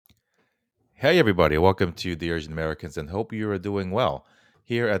Hey, everybody, welcome to the Asian Americans and hope you are doing well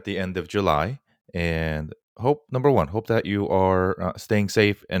here at the end of July. And hope, number one, hope that you are staying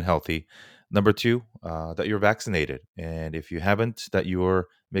safe and healthy. Number two, that you're vaccinated. And if you haven't, that you are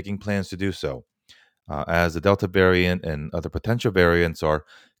making plans to do so. As the Delta variant and other potential variants are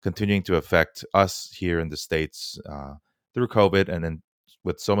continuing to affect us here in the States through COVID and then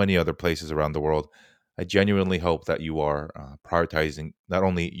with so many other places around the world, I genuinely hope that you are prioritizing not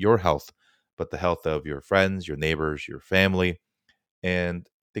only your health, but the health of your friends, your neighbors, your family, and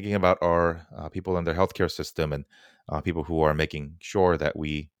thinking about our people in their healthcare system and people who are making sure that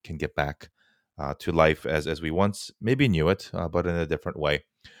we can get back to life as we once maybe knew it, but in a different way.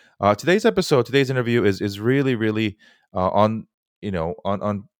 Today's interview is really, really on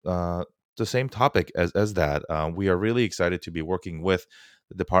the same topic as that. We are really excited to be working with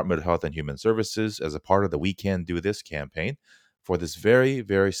the Department of Health and Human Services as a part of the We Can Do This campaign for this very,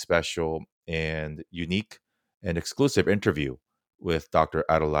 very special and unique and exclusive interview with Dr.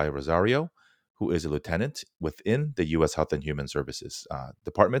 Adelia Rosario, who is a lieutenant within the U.S. Health and Human Services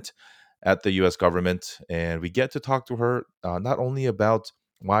Department at the U.S. government, and we get to talk to her not only about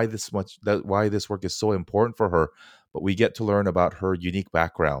why this work is so important for her, but we get to learn about her unique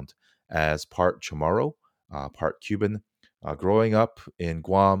background as part Chamorro, part Cuban, growing up in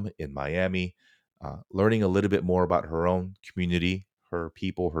Guam, in Miami, learning a little bit more about her own community, her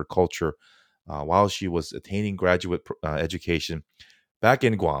people, her culture, while she was attaining graduate education back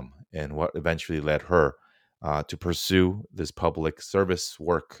in Guam, and what eventually led her to pursue this public service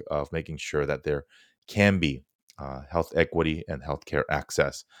work of making sure that there can be health equity and healthcare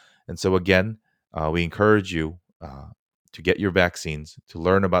access. And so, again, we encourage you to get your vaccines, to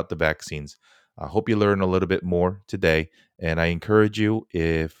learn about the vaccines. I hope you learn a little bit more today. And I encourage you,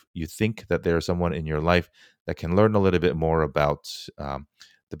 if you think that there's someone in your life that can learn a little bit more about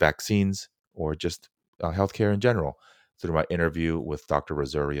the vaccines or just healthcare in general, through my interview with Dr.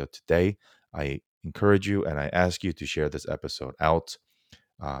 Rosario today, I encourage you and I ask you to share this episode out.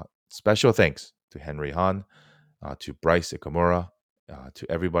 Special thanks to Henry Han, to Bryce Ikamura,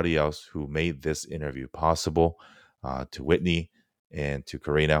 to everybody else who made this interview possible, to Whitney and to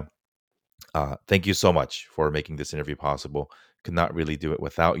Karina. Thank you so much for making this interview possible. Could not really do it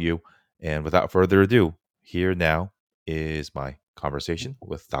without you. And without further ado, here now is my conversation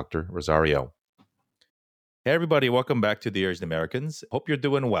with Dr. Rosario. Hey, everybody, welcome back to the Asian Americans. Hope you're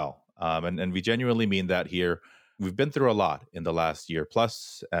doing well. And we genuinely mean that here. We've been through a lot in the last year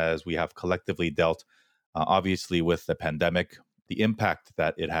plus as we have collectively dealt, obviously, with the pandemic, the impact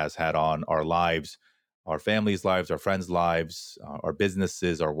that it has had on our lives, our families' lives, our friends' lives, our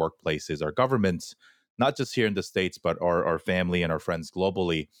businesses, our workplaces, our governments, not just here in the States, but our family and our friends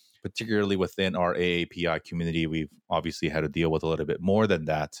globally, particularly within our AAPI community. We've obviously had to deal with a little bit more than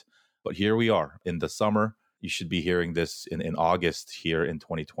that. But here we are in the summer. You should be hearing this in August here in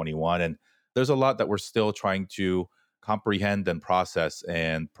 2021. And there's a lot that we're still trying to comprehend and process.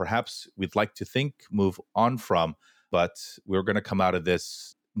 And perhaps we'd like to think, move on from, but we're going to come out of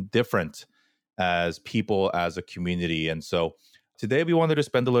this different as people, as a community. And so today we wanted to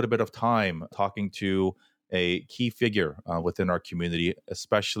spend a little bit of time talking to a key figure within our community,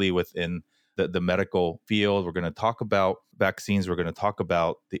 especially within the medical field. We're going to talk about vaccines. We're going to talk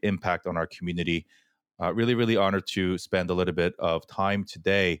about the impact on our community. Really, really honored to spend a little bit of time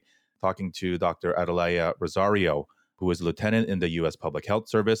today talking to Dr. Adelia Rosario, who is a lieutenant in the U.S. Public Health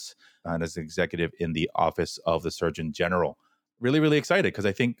Service and is an executive in the Office of the Surgeon General. Really, really excited because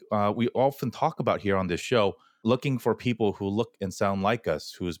I think we often talk about here on this show looking for people who look and sound like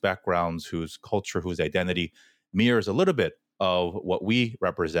us, whose backgrounds, whose culture, whose identity mirrors a little bit of what we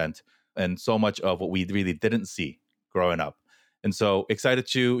represent and so much of what we really didn't see growing up. And so excited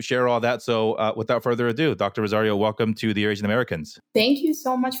to share all that. So without further ado, Dr. Rosario, welcome to the Asian Americans. Thank you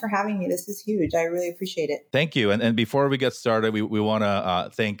so much for having me. This is huge. I really appreciate it. Thank you. And before we get started, we want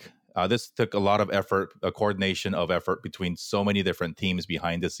to thank, this took a lot of effort, a coordination of effort between so many different teams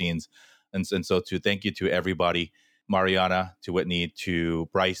behind the scenes. And so to thank you to everybody, Mariana, to Whitney, to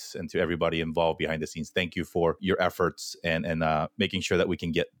Bryce, and to everybody involved behind the scenes. Thank you for your efforts and making sure that we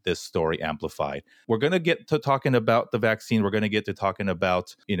can get this story amplified. We're going to get to talking about the vaccine. We're going to get to talking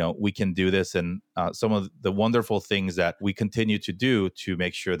about, we can do this and some of the wonderful things that we continue to do to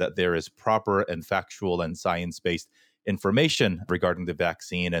make sure that there is proper and factual and science-based information regarding the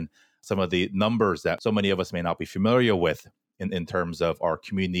vaccine and some of the numbers that so many of us may not be familiar with in terms of our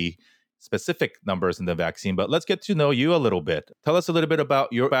community specific numbers in the vaccine. But let's get to know you a little bit. Tell us a little bit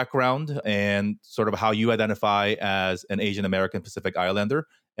about your background and sort of how you identify as an Asian American Pacific Islander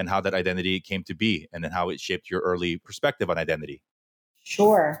and how that identity came to be and then how it shaped your early perspective on identity.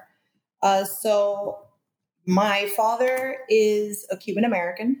 Sure. So my father is a Cuban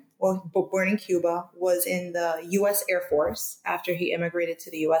American, well, born in Cuba, was in the U.S. Air Force after he immigrated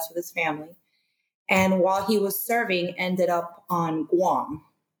to the U.S. with his family. And while he was serving, ended up on Guam,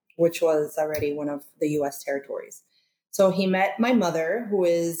 which was already one of the U.S. territories. So he met my mother, who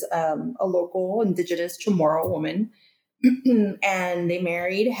is a local indigenous Chamorro woman, and they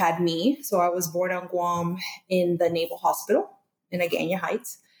married, had me. So I was born on Guam in the Naval Hospital in Agana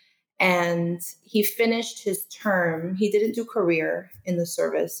Heights. And he finished his term. He didn't do career in the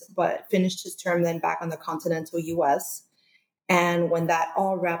service, but finished his term then back on the continental US. And when that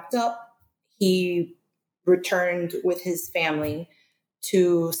all wrapped up, he returned with his family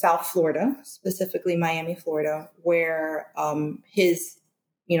to South Florida, specifically Miami, Florida, where his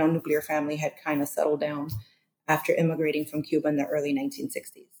nuclear family had kind of settled down after immigrating from Cuba in the early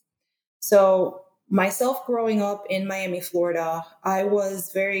 1960s. So myself growing up in Miami, Florida, I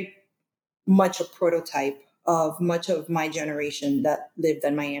was very much a prototype of much of my generation that lived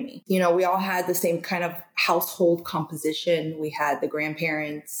in Miami. We all had the same kind of household composition. We had the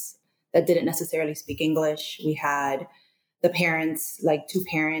grandparents that didn't necessarily speak English. We had the parents, like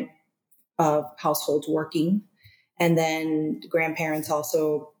two-parent households working, and then grandparents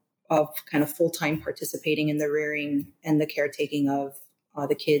also of kind of full-time participating in the rearing and the caretaking of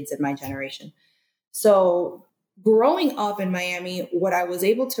the kids in my generation. So growing up in Miami, what I was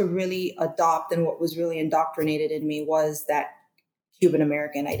able to really adopt and what was really indoctrinated in me was that Cuban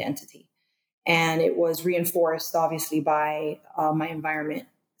American identity. And it was reinforced, obviously, by my environment,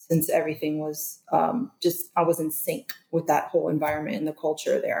 since everything was I was in sync with that whole environment and the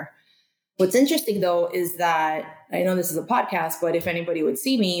culture there. What's interesting, though, is that I know this is a podcast, but if anybody would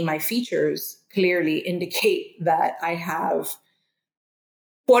see me, my features clearly indicate that I have,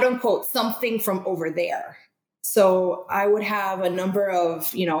 quote unquote, something from over there. So I would have a number of,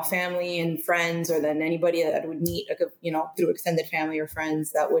 family and friends, or then anybody that I would meet, through extended family or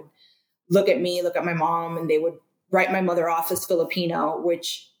friends that would look at me, look at my mom, and they would write my mother off as Filipino,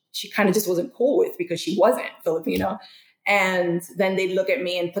 which she kind of just wasn't cool with because she wasn't Filipino. And then they'd look at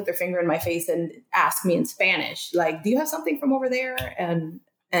me and put their finger in my face and ask me in Spanish, like, do you have something from over there? And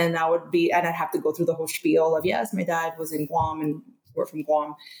I'd have to go through the whole spiel of, yes, my dad was in Guam and we're from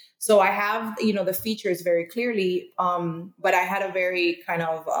Guam. So I have, the features very clearly, but I had a very kind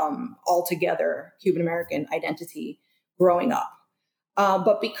of altogether Cuban American identity growing up.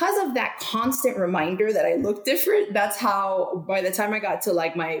 But because of that constant reminder that I look different, that's how by the time I got to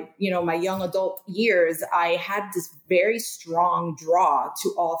like my young adult years, I had this very strong draw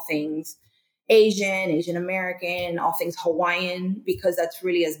to all things Asian American, all things Hawaiian, because that's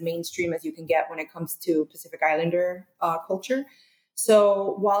really as mainstream as you can get when it comes to Pacific Islander culture.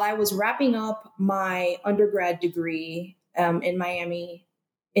 So while I was wrapping up my undergrad degree in Miami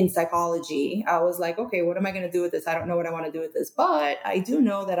in psychology, I was like, okay, what am I going to do with this? I don't know what I want to do with this, but I do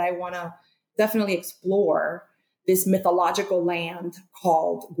know that I want to definitely explore this mythological land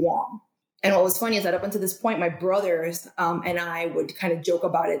called Guam. And what was funny is that up until this point, my brothers and I would kind of joke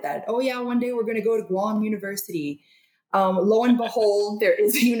about it that, oh yeah, one day we're going to go to Guam University. Lo and behold, there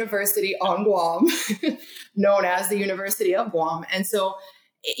is a university on Guam known as the University of Guam. And so,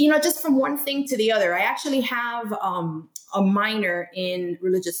 just from one thing to the other, I actually have a minor in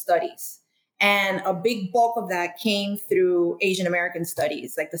religious studies. And a big bulk of that came through Asian American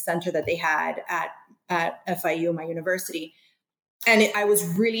studies, like the center that they had at FIU, my university. And I was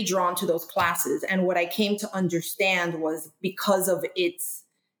really drawn to those classes. And what I came to understand was because of its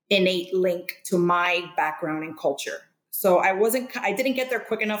innate link to my background and culture. So I didn't get there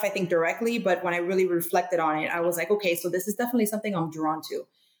quick enough, I think, directly, but when I really reflected on it, I was like, okay, so this is definitely something I'm drawn to.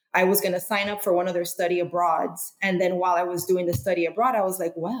 I was going to sign up for one of their study abroads. And then while I was doing the study abroad, I was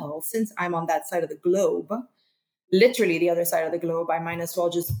like, well, since I'm on that side of the globe, literally the other side of the globe, I might as well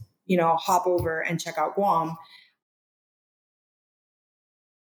just, hop over and check out Guam.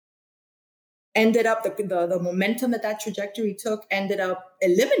 Ended up, the momentum that trajectory took ended up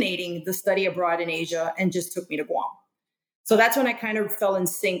eliminating the study abroad in Asia and just took me to Guam. So that's when I kind of fell in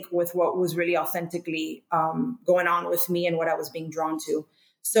sync with what was really authentically going on with me and what I was being drawn to.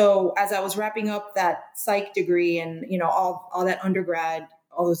 So as I was wrapping up that psych degree and, all that undergrad,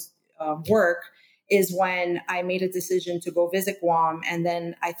 all those work is when I made a decision to go visit Guam. And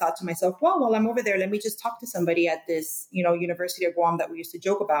then I thought to myself, well, while I'm over there, let me just talk to somebody at this, University of Guam that we used to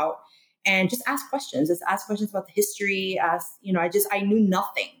joke about and just ask questions. Just ask questions about the history. I knew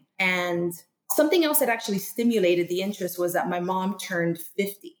nothing. And something else that actually stimulated the interest was that my mom turned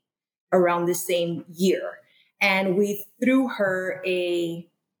 50 around the same year. And we threw her a,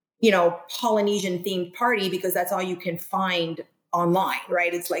 Polynesian themed party because that's all you can find online,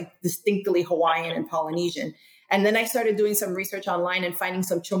 right? It's like distinctly Hawaiian and Polynesian. And then I started doing some research online and finding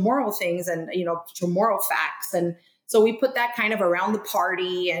some Chamorro things and, Chamorro facts. And so we put that kind of around the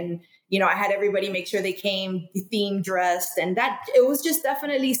party, and, I had everybody make sure they came theme dressed, and that it was just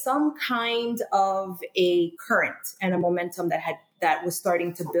definitely some kind of a current and a momentum that was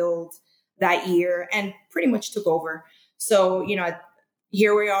starting to build that year and pretty much took over. So,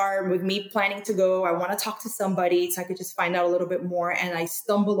 here we are with me planning to go. I want to talk to somebody so I could just find out a little bit more. And I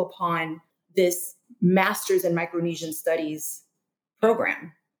stumble upon this Master's in Micronesian Studies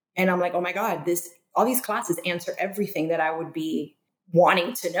program. And I'm like, oh my God, all these classes answer everything that I would be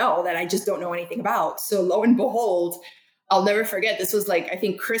wanting to know that I just don't know anything about. So lo and behold, I'll never forget. This was like, I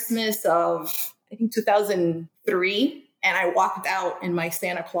think Christmas of, 2003. And I walked out in my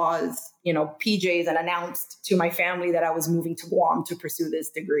Santa Claus, PJs, and announced to my family that I was moving to Guam to pursue this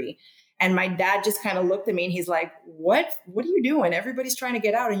degree. And my dad just kind of looked at me and he's like, what are you doing? Everybody's trying to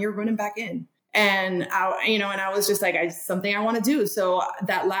get out and you're running back in. And I was just like, it's something I want to do. So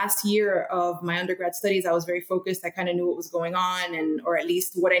that last year of my undergrad studies, I was very focused. I kind of knew what was going on, or at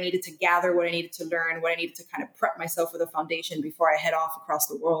least what I needed to gather, what I needed to learn, what I needed to kind of prep myself with a foundation before I head off across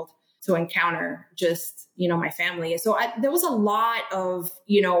the world to encounter just, my family. So there was a lot of,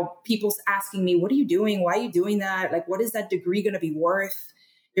 people asking me, what are you doing? Why are you doing that? Like, what is that degree going to be worth?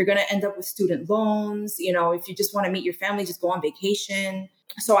 You're going to end up with student loans. If you just want to meet your family, just go on vacation.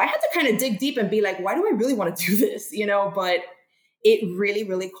 So I had to kind of dig deep and be like, why do I really want to do this? But it really,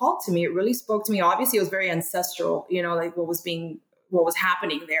 really called to me. It really spoke to me. Obviously, it was very ancestral, like what was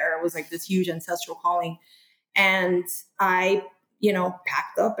happening there. It was like this huge ancestral calling. And I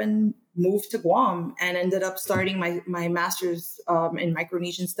packed up and moved to Guam and ended up starting my master's in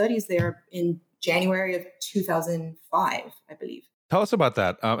Micronesian Studies there in January of 2005, I believe. Tell us about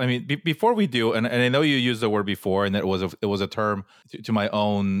that. Before we do, and I know you used the word before, and that it was a term to my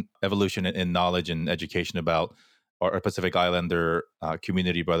own evolution in knowledge and education about our Pacific Islander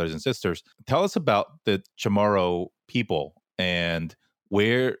community brothers and sisters. Tell us about the Chamorro people and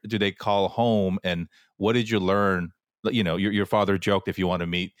where do they call home, and what did you learn? Your father joked if you want to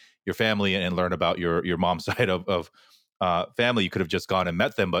meet your family and learn about your mom's side of family, you could have just gone and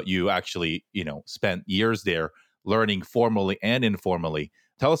met them, but you actually spent years there learning formally and informally.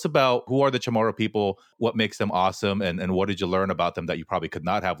 Tell us about who are the Chamorro people, what makes them awesome, and what did you learn about them that you probably could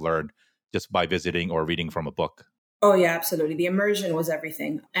not have learned just by visiting or reading from a book? Oh, yeah, absolutely. The immersion was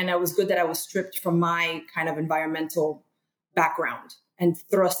everything. And it was good that I was stripped from my kind of environmental background and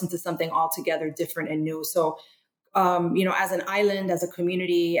thrust into something altogether different and new. So, as an island, as a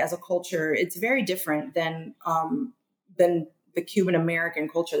community, as a culture, it's very different than the Cuban American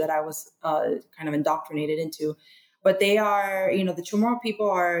culture that I was kind of indoctrinated into. But they are, the Chamorro people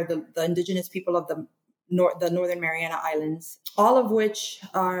are the indigenous people of the Northern Mariana Islands, all of which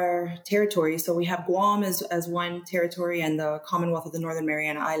are territories. So we have Guam as one territory, and the Commonwealth of the Northern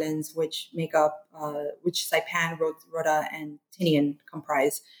Mariana Islands, which make up, which Saipan, Rota, and Tinian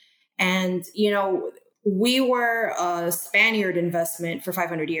comprise. And, we were a Spaniard investment for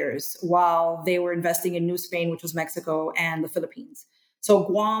 500 years while they were investing in New Spain, which was Mexico and the Philippines. So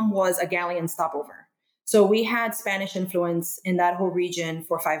Guam was a galleon stopover. So we had Spanish influence in that whole region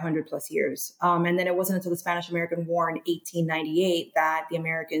for 500 plus years. And then it wasn't until the Spanish-American War in 1898 that the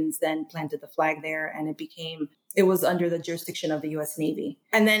Americans then planted the flag there, and it was under the jurisdiction of the U.S. Navy.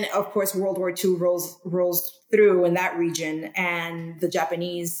 And then, of course, World War II rolls through in that region, and the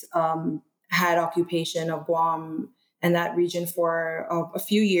Japanese had occupation of Guam and that region for a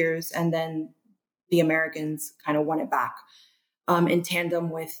few years. And then the Americans kind of won it back in tandem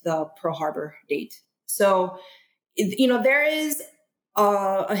with the Pearl Harbor date. So, there is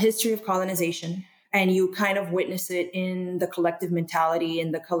a history of colonization, and you kind of witness it in the collective mentality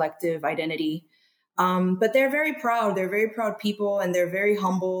and the collective identity. But they're very proud. They're very proud people, and they're very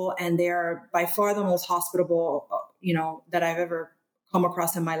humble, and they are by far the most hospitable, that I've ever come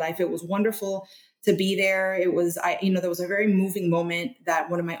across in my life. It was wonderful to be there. It was, there was a very moving moment that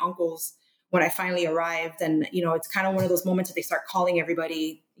one of my uncles, when I finally arrived, and, it's kind of one of those moments that they start calling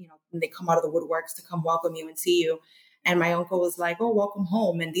everybody, when they come out of the woodworks to come welcome you and see you. And my uncle was like, oh, welcome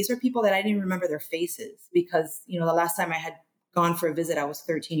home. And these are people that I didn't remember their faces because, the last time I had gone for a visit, I was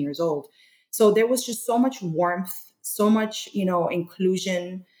 13 years old. So there was just so much warmth, so much,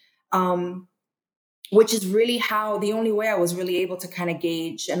 inclusion, which is really the only way I was really able to kind of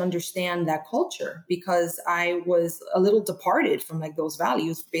gauge and understand that culture, because I was a little departed from like those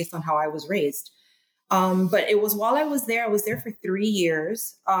values based on how I was raised. But it was while I was there for 3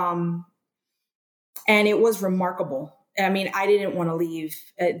 years. And it was remarkable. I mean, I didn't want to leave.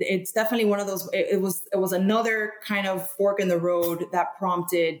 It's definitely one of those. It was another kind of fork in the road that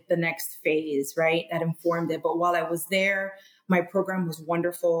prompted the next phase, right? That informed it. But while I was there, my program was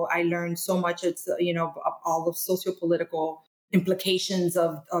wonderful. I learned so much. It's all the sociopolitical implications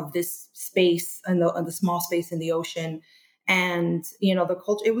of this space and the small space in the ocean, and the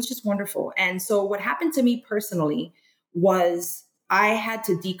culture. It was just wonderful. And so, what happened to me personally was I had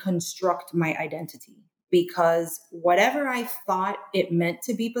to deconstruct my identity, because whatever I thought it meant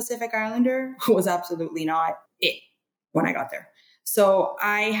to be Pacific Islander was absolutely not it when I got there. So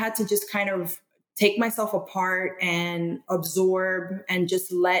I had to just kind of take myself apart and absorb and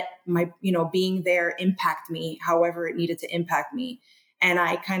just let my, being there impact me however it needed to impact me. And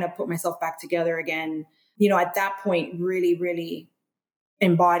I kind of put myself back together again, at that point, really, really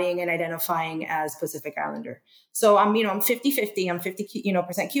embodying and identifying as Pacific Islander. So I'm 50-50. I'm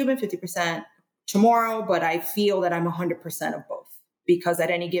 50%, Cuban, 50% Chamorro, but I feel that I'm 100% of both, because at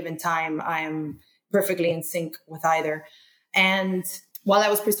any given time, I am perfectly in sync with either. And while I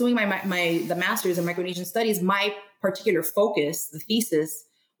was pursuing the master's in Micronesian studies, my particular focus, the thesis,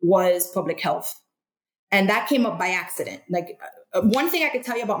 was public health. And that came up by accident. Like, one thing I could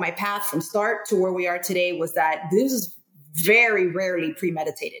tell you about my path from start to where we are today was that this is very rarely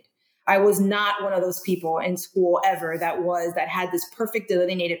premeditated. I was not one of those people in school ever that had this perfect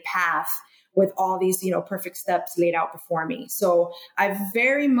delineated path with all these, perfect steps laid out before me. So I've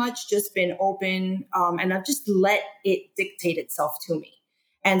very much just been open, and I've just let it dictate itself to me.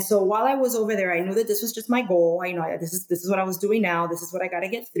 And so while I was over there, I knew that this was just my goal. I know this is what I was doing now. This is what I got to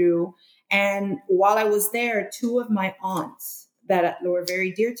get through. And while I was there, two of my aunts that were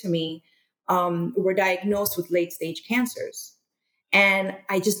very dear to me were diagnosed with late stage cancers. And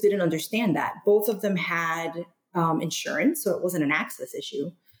I just didn't understand that. Both of them had insurance, so it wasn't an access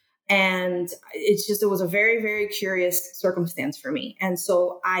issue. And it was a very, very curious circumstance for me. And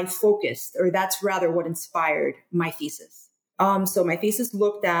so I focused, or that's rather what inspired my thesis. So my thesis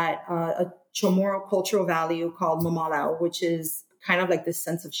looked at a Chamorro cultural value called Mamalau, which is kind of like this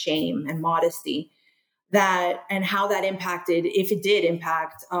sense of shame and modesty, and how that impacted, if it did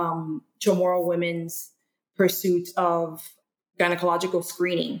impact, Chamorro women's pursuit of gynecological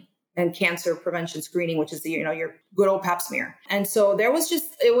screening and cancer prevention screening, which is your good old pap smear. And so it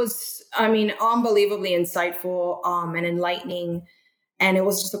was unbelievably insightful and enlightening. And it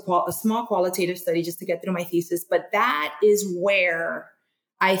was just a small qualitative study just to get through my thesis. But that is where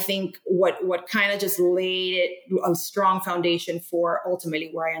I think what kind of just laid a strong foundation for ultimately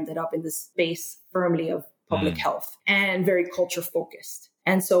where I ended up in this space firmly of public health and very culture focused.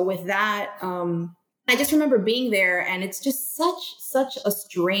 And so with that, I just remember being there, and it's just such a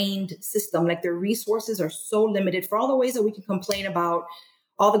strained system. Like, the resources are so limited for all the ways that we can complain about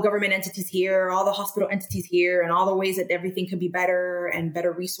all the government entities here, all the hospital entities here, and all the ways that everything could be better and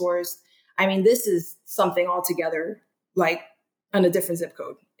better resourced. I mean, this is something altogether like on a different zip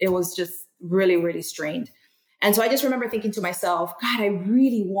code. It was just really, really strained. And so I just remember thinking to myself, God, I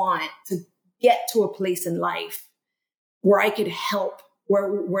really want to get to a place in life where I could help, where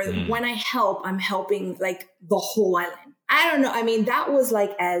when I help, I'm helping like the whole island. I don't know. I mean, that was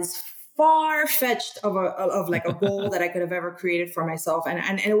like as far-fetched of like a goal that I could have ever created for myself.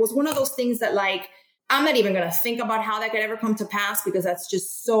 And it was one of those things that, like, I'm not even going to think about how that could ever come to pass, because that's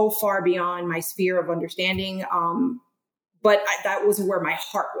just so far beyond my sphere of understanding. But that was where my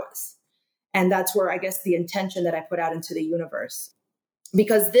heart was. And that's where, I guess, the intention that I put out into the universe,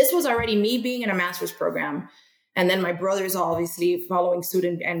 because this was already me being in a master's program. And then my brothers obviously following suit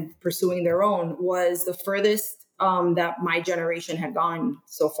and pursuing their own was the furthest that my generation had gone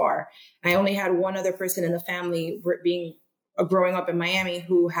so far. I only had one other person in the family growing up in Miami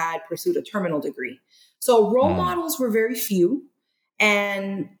who had pursued a terminal degree. So role models were very few,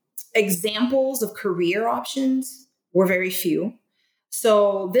 and examples of career options were very few.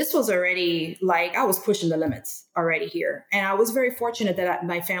 So this was already like, I was pushing the limits already here. And I was very fortunate that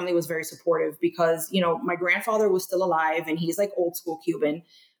my family was very supportive, because, my grandfather was still alive, and he's like old school Cuban,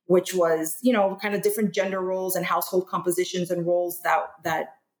 which was, kind of different gender roles and household compositions and roles that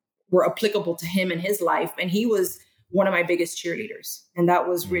were applicable to him in his life. And he was one of my biggest cheerleaders. And that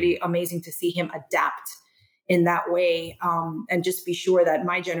was really amazing to see him adapt in that way, and just be sure that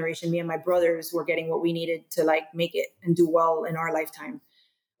my generation, me and my brothers, were getting what we needed to like make it and do well in our lifetime,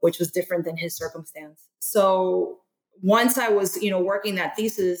 which was different than his circumstance. So once I was, working that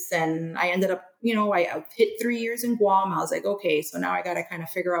thesis, and I ended up, I hit 3 years in Guam, I was like, okay, so now I got to kind of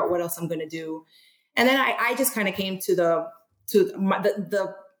figure out what else I'm going to do. And then I just kind of came to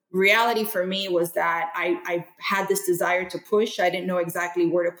the reality for me was that I had this desire to push. I didn't know exactly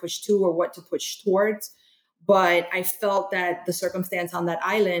where to push to or what to push towards. But I felt that the circumstance on that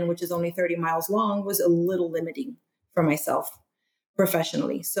island, which is only 30 miles long, was a little limiting for myself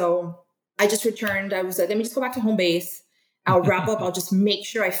professionally. So I just returned. I was like, let me just go back to home base. I'll wrap up. I'll just make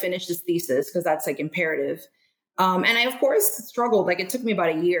sure I finish this thesis because that's like imperative. And I, of course, struggled. Like it took me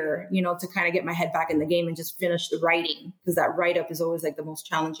about a year, to kind of get my head back in the game and just finish the writing, because that write up is always like the most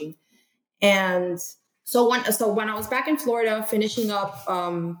challenging. And so when I was back in Florida, finishing up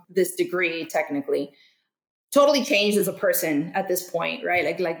this degree, technically, totally changed as a person at this point,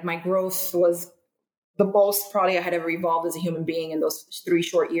 right? Like my growth was the most probably I had ever evolved as a human being in those 3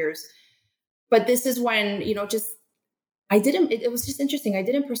 short years. But this is when, just it was just interesting. I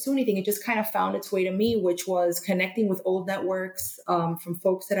didn't pursue anything. It just kind of found its way to me, which was connecting with old networks from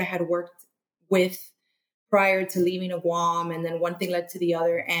folks that I had worked with prior to leaving Guam. And then one thing led to the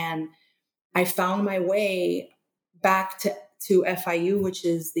other. And I found my way back to FIU, which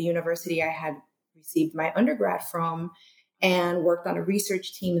is the university I had received my undergrad from, and worked on a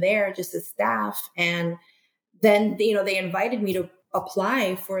research team there just as staff. And then, they invited me to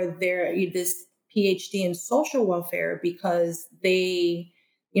apply for this PhD in social welfare because they,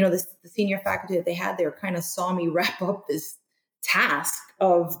 the senior faculty that they had there kind of saw me wrap up this task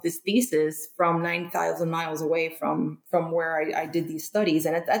of this thesis from 9,000 miles away from where I did these studies.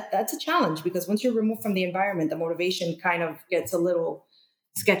 And that's a challenge because once you're removed from the environment, the motivation kind of gets a little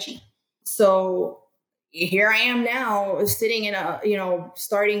sketchy. So here I am now sitting in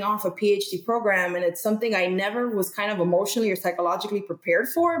starting off a PhD program. And it's something I never was kind of emotionally or psychologically prepared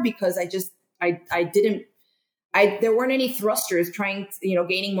for because there weren't any thrusters trying,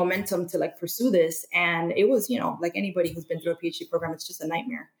 gaining momentum to like pursue this. And it was, like anybody who's been through a PhD program, it's just a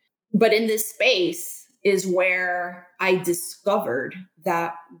nightmare. But in this space is where I discovered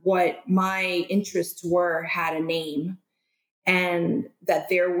that what my interests were had a name, and that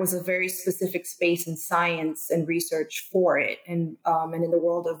there was a very specific space in science and research for it. And in the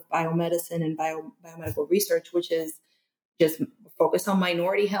world of biomedicine and biomedical research, which is just focused on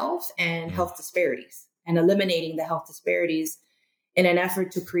minority health and health disparities and eliminating the health disparities in an effort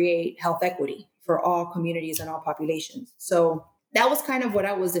to create health equity for all communities and all populations. So that was kind of what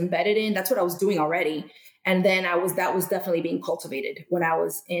I was embedded in. That's what I was doing already. And then that was definitely being cultivated when I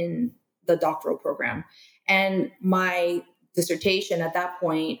was in the doctoral program. And my dissertation at that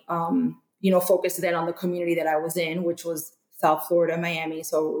point, focused then on the community that I was in, which was South Florida, Miami.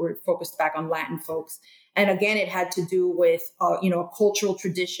 So we're focused back on Latin folks. And again, it had to do with, a cultural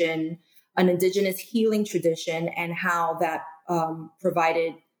tradition, an indigenous healing tradition, and how that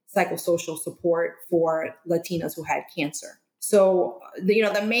provided psychosocial support for Latinas who had cancer. So,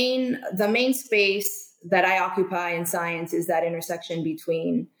 the main space that I occupy in science is that intersection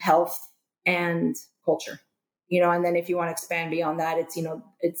between health and culture. And then if you want to expand beyond that,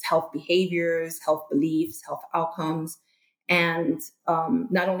 it's health behaviors, health beliefs, health outcomes, and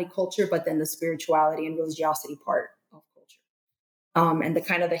not only culture, but then the spirituality and religiosity part of culture, and the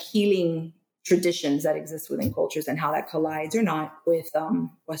kind of the healing traditions that exist within cultures and how that collides or not with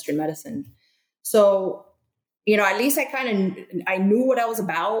Western medicine. So, at least I knew what I was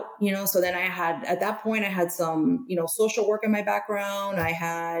about, so then at that point I had some, social work in my background. I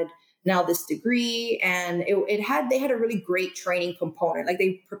had now this degree, and they had a really great training component. Like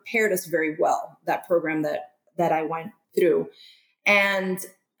they prepared us very well, that program that I went through. And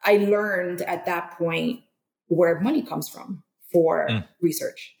I learned at that point where money comes from for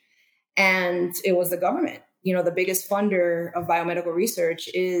research. And it was the government. The biggest funder of biomedical research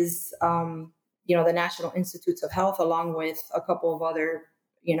is, the National Institutes of Health, along with a couple of other,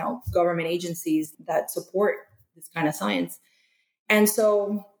 government agencies that support this kind of science. And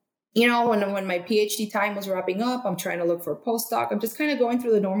so, when my PhD time was wrapping up, I'm trying to look for a postdoc. I'm just kind of going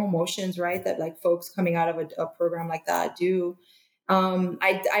through the normal motions, right, that like folks coming out of a program like that do.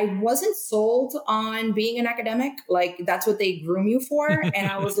 I wasn't sold on being an academic. Like that's what they groom you for. And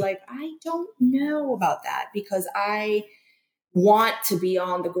I was like, I don't know about that because I want to be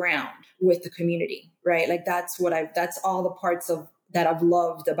on the ground with the community, right? Like that's all the parts of that I've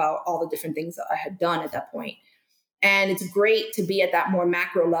loved about all the different things that I had done at that point. And it's great to be at that more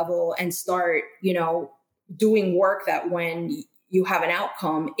macro level and start, doing work that when you have an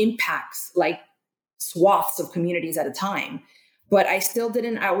outcome impacts like swaths of communities at a time. But I still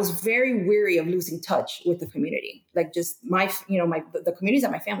I was very weary of losing touch with the community. Like just the communities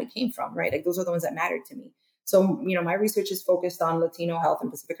that my family came from, right? Like those are the ones that mattered to me. So, my research is focused on Latino health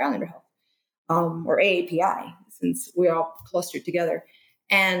and Pacific Islander health, or AAPI, since we're all clustered together.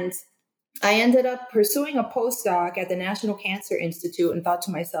 And I ended up pursuing a postdoc at the National Cancer Institute and thought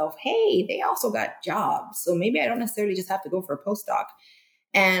to myself, hey, they also got jobs. So maybe I don't necessarily just have to go for a postdoc.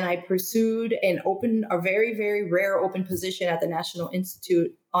 And I pursued a very, very rare open position at the National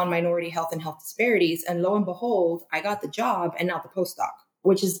Institute on Minority Health and Health Disparities. And lo and behold, I got the job and not the postdoc,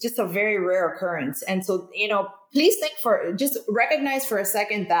 which is just a very rare occurrence. And so, please just recognize for a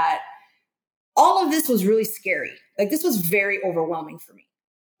second that all of this was really scary. Like, this was very overwhelming for me.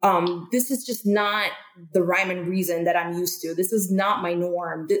 This is just not the rhyme and reason that I'm used to. This is not my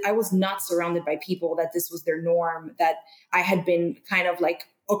norm. I was not surrounded by people that this was their norm, that I had been kind of like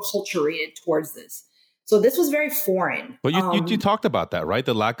acculturated towards this. So this was very foreign. But you talked about that, right?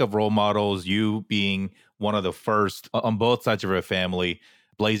 The lack of role models, you being one of the first on both sides of your family,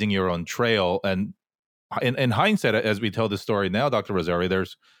 blazing your own trail. And in hindsight, as we tell this story now, Dr. Rosario,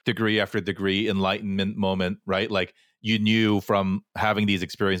 there's degree after degree, enlightenment moment, right? Like, you knew from having these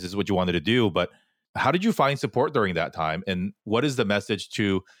experiences what you wanted to do, but how did you find support during that time? And what is the message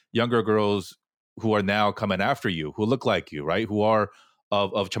to younger girls who are now coming after you, who look like you, right? Who are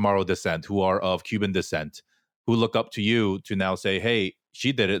of Chamorro descent, who are of Cuban descent, who look up to you to now say, hey,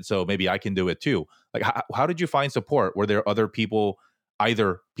 she did it, so maybe I can do it too. Like, how did you find support? Were there other people,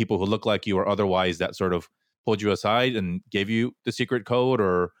 either people who look like you or otherwise, that sort of pulled you aside and gave you the secret code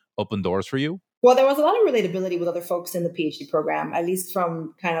or opened doors for you? Well, there was a lot of relatability with other folks in the PhD program, at least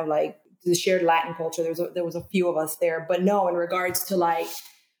from kind of like the shared Latin culture. There was a few of us there, but no, in regards to like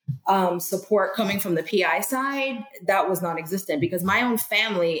support coming from the PI side, that was non-existent, because my own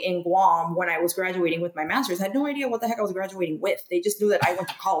family in Guam, when I was graduating with my master's, had no idea what the heck I was graduating with. They just knew that I went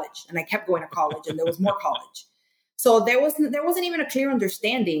to college, and I kept going to college, and there was more college. So there wasn't even a clear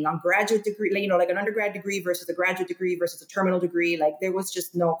understanding on graduate degree, like an undergrad degree versus a graduate degree versus a terminal degree. Like, there was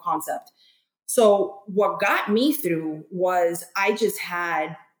just no concept. So what got me through was I just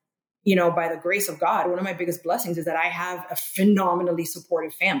had, by the grace of God, one of my biggest blessings is that I have a phenomenally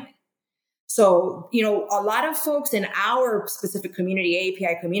supportive family. So, a lot of folks in our specific community,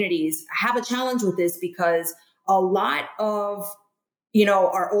 AAPI communities, have a challenge with this, because a lot of,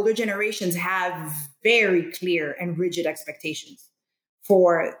 our older generations have very clear and rigid expectations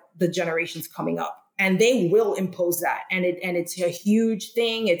for the generations coming up. And they will impose that. And it's a huge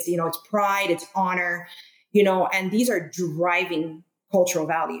thing. It's, it's pride, it's honor, and these are driving cultural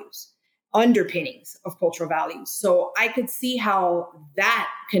values, underpinnings of cultural values. So I could see how that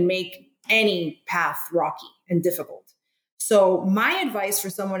can make any path rocky and difficult. So my advice for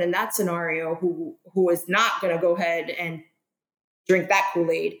someone in that scenario who is not going to go ahead and drink that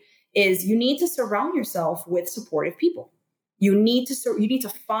Kool-Aid is you need to surround yourself with supportive people. You need to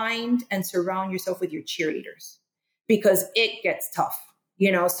find and surround yourself with your cheerleaders, because it gets tough,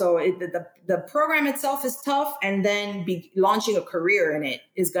 so the program itself is tough, and then launching a career in it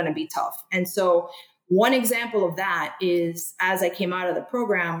is going to be tough. And so one example of that is, as I came out of the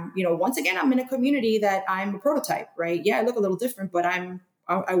program, once again, I'm in a community that I'm a prototype, right? Yeah, I look a little different, but I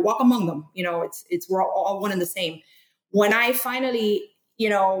walk among them. We're all one and the same. When I finally,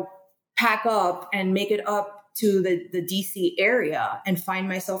 pack up and make it up to the DC area and find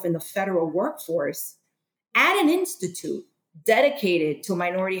myself in the federal workforce at an institute dedicated to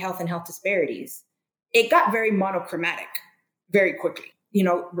minority health and health disparities, it got very monochromatic very quickly,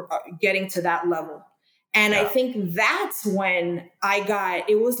 getting to that level. And yeah. I think that's when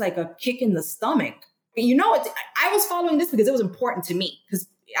it was like a kick in the stomach. I was following this because it was important to me, because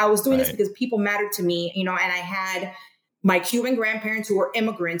I was doing this because people mattered to me, and I had my Cuban grandparents who were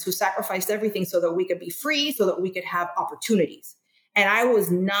immigrants who sacrificed everything so that we could be free, so that we could have opportunities. And I was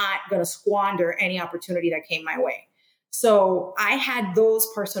not going to squander any opportunity that came my way. So I had those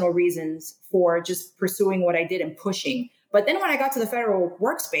personal reasons for just pursuing what I did and pushing. But then when I got to the federal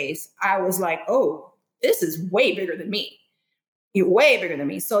workspace, I was like, oh, this is way bigger than me. Way bigger than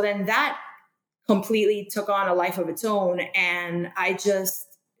me. So then that completely took on a life of its own. And I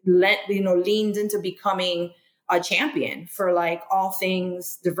just leaned into becoming a champion for like all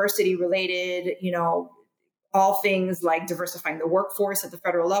things diversity related, all things like diversifying the workforce at the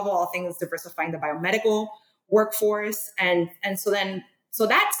federal level, all things diversifying the biomedical workforce. And so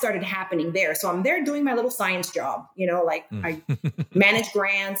that started happening there. So I'm there doing my little science job, I manage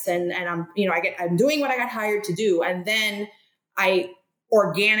grants and I'm doing what I got hired to do. And then I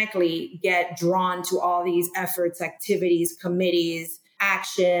organically get drawn to all these efforts, activities, committees,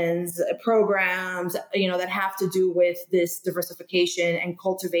 actions, programs, that have to do with this diversification and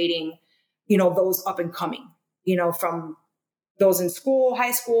cultivating, those up and coming, from those in school,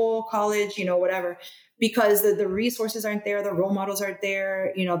 high school, college, whatever, because the resources aren't there. The role models aren't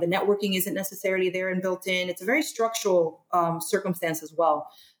there. The networking isn't necessarily there and built in. It's a very structural circumstance as well.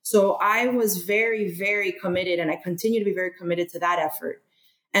 So I was very, very committed, and I continue to be very committed to that effort.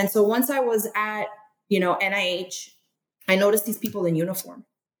 And so once I was at, NIH, I noticed these people in uniform.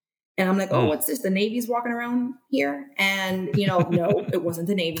 And I'm like, oh, Mm. what's this? The Navy's walking around here? And, no, it wasn't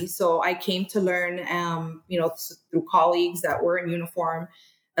the Navy. So I came to learn, through colleagues that were in uniform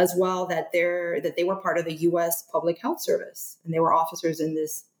as well, that they were part of the U.S. Public Health Service, and they were officers in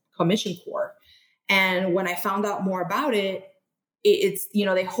this commission corps. And when I found out more about it, it's,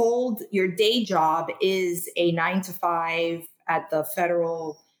 they hold your day job is a 9 to 5 at the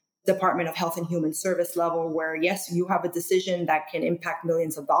federal Department of Health and Human Service level, where yes, you have a decision that can impact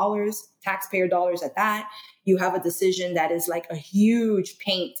millions of dollars, taxpayer dollars at that. You have a decision that is like a huge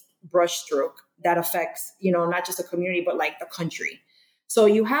paint brushstroke that affects, not just a community, but like the country. So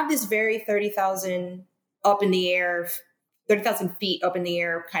you have this very 30,000 up in the air, 30,000 feet up in the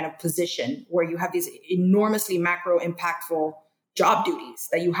air kind of position where you have these enormously macro impactful job duties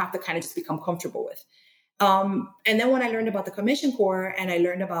that you have to kind of just become comfortable with. And then when I learned about the Commission Corps and I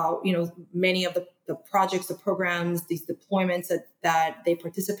learned about, many of the projects, the programs, these deployments that they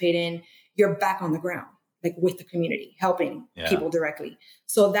participate in, you're back on the ground, like with the community, helping people directly.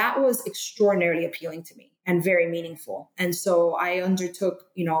 So that was extraordinarily appealing to me and very meaningful. And so I undertook,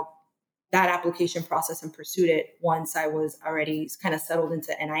 that application process and pursued it once I was already kind of settled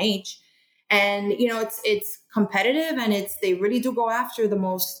into NIH. And, it's competitive, and they really do go after the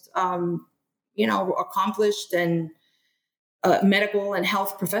most, accomplished and medical and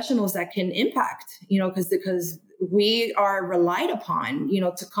health professionals that can impact, because we are relied upon,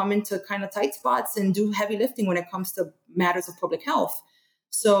 to come into kind of tight spots and do heavy lifting when it comes to matters of public health.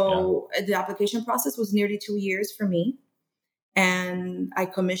 So the application process was nearly 2 years for me. And I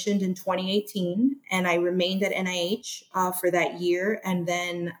commissioned in 2018, and I remained at NIH for that year. And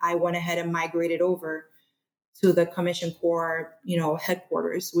then I went ahead and migrated over to the Commission Corps,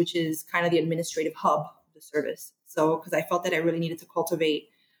 headquarters, which is kind of the administrative hub of the service. So, because I felt that I really needed to cultivate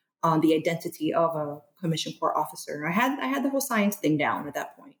the identity of a Commission Corps officer. I had the whole science thing down at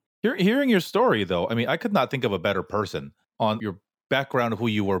that point. Hearing your story, though, I mean, I could not think of a better person on your background of who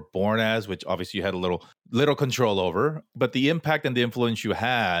you were born as, which obviously you had a little control over, but the impact and the influence you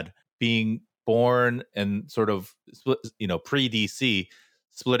had being born and sort of, pre-DC,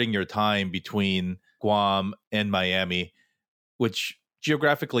 splitting your time between Guam and Miami, which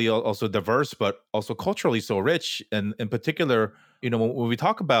geographically also diverse, but also culturally so rich. And in particular, when we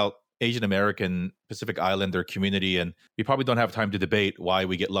talk about Asian American Pacific Islander community, and we probably don't have time to debate why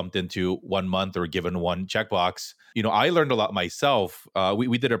we get lumped into 1 month or given one checkbox. I learned a lot myself.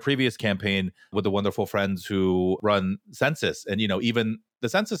 We did a previous campaign with the wonderful friends who run Census, and even the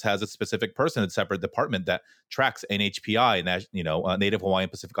census has a specific person, a separate department that tracks NHPI, Native Hawaiian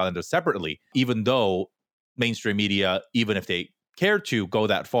Pacific Islanders separately, even though mainstream media, even if they care to go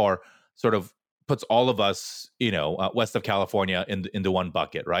that far, sort of puts all of us, west of California into one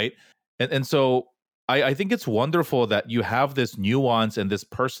bucket, right? And so I think it's wonderful that you have this nuance and this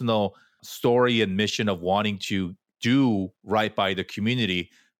personal story and mission of wanting to do right by the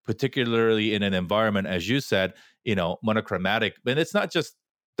community, particularly in an environment, as you said, monochromatic. And it's not just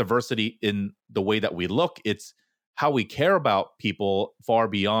diversity in the way that we look, it's how we care about people far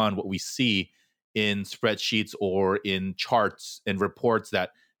beyond what we see in spreadsheets or in charts and reports that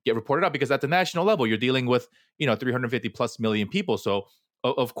get reported out, because at the national level, you're dealing with, 350 plus million people. So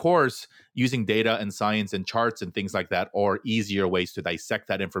of course, using data and science and charts and things like that are easier ways to dissect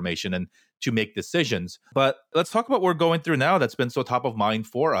that information and to make decisions. But let's talk about what we're going through now that's been so top of mind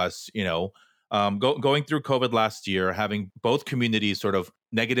for us, going through COVID last year, having both communities sort of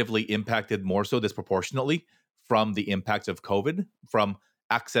negatively impacted more so disproportionately from the impacts of COVID, from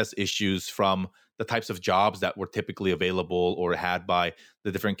access issues, from the types of jobs that were typically available or had by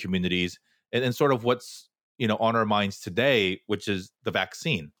the different communities, and sort of what's on our minds today, which is the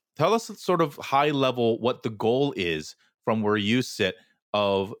vaccine. Tell us sort of high level what the goal is from where you sit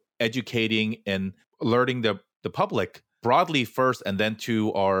of educating and alerting the public broadly first, and then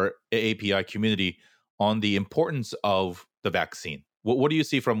to our AAPI community on the importance of the vaccine. What do you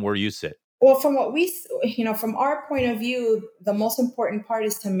see from where you sit? Well, from what from our point of view, the most important part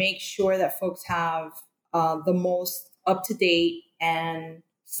is to make sure that folks have the most up-to-date and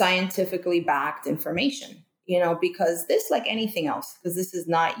scientifically backed information, because this, like anything else, because this is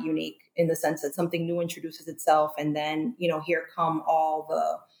not unique in the sense that something new introduces itself. And then, here come all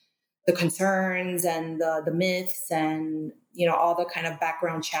the concerns and the myths and, all the kind of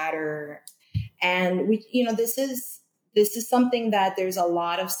background chatter. And this is something that there's a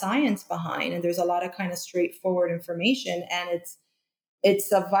lot of science behind, and there's a lot of kind of straightforward information. And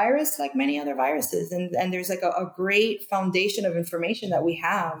it's a virus like many other viruses. And there's like a great foundation of information that we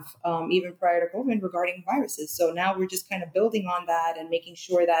have, even prior to COVID, regarding viruses. So now we're just kind of building on that and making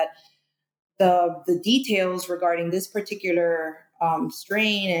sure that the details regarding this particular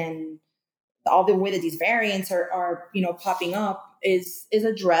strain and all the way that these variants are popping up is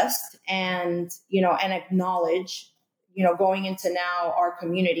addressed and and acknowledge, going into now our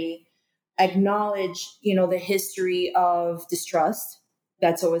community, acknowledge the history of distrust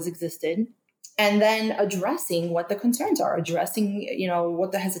that's always existed, and then addressing what the concerns are, addressing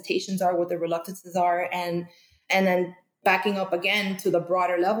what the hesitations are, what the reluctances are, and then backing up again to the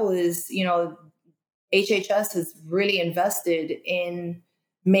broader level is HHS has really invested in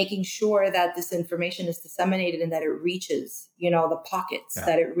making sure that this information is disseminated and that it reaches, the pockets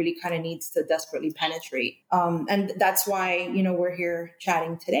that it really kind of needs to desperately penetrate. And that's why, we're here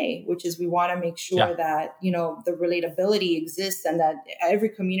chatting today, which is we want to make sure that, the relatability exists and that every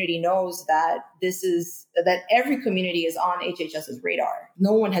community knows that that every community is on HHS's radar.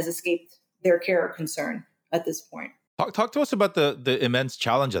 No one has escaped their care or concern at this point. Talk to us about the immense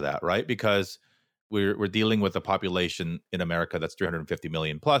challenge of that, right? Because we're dealing with a population in America that's 350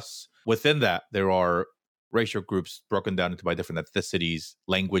 million plus. Within that, there are racial groups broken down into by different ethnicities,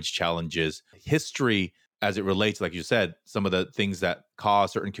 language challenges, history as it relates, like you said, some of the things that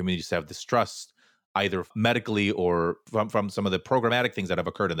cause certain communities to have distrust, either medically or from some of the programmatic things that have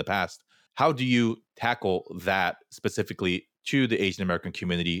occurred in the past. How do you tackle that specifically to the Asian American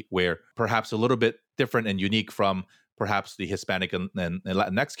community, where perhaps a little bit different and unique from perhaps the Hispanic and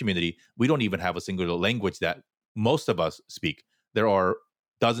Latinx community? We don't even have a singular language that most of us speak. There are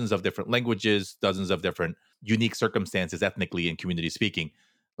dozens of different languages, dozens of different unique circumstances ethnically and community speaking.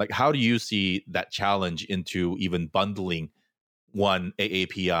 Like, how do you see that challenge into even bundling one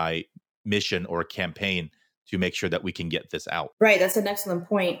AAPI mission or campaign to make sure that we can get this out? Right. That's an excellent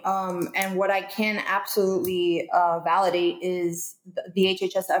point. And what I can absolutely validate is the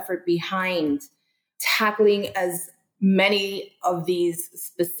HHS effort behind tackling as many of these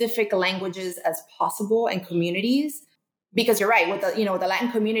specific languages as possible and communities, because you're right with the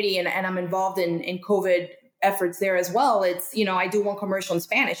Latin community, and I'm involved in COVID efforts there as well. It's, I do one commercial in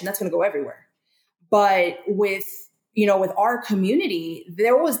Spanish and that's going to go everywhere. But with our community,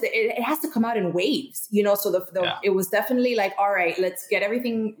 it has to come out in waves, so it was definitely like, all right, let's get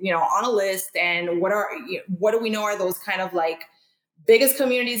everything, on a list. And what do we know are those kind of like biggest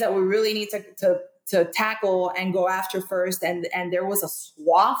communities that we really need to tackle and go after first. And there was a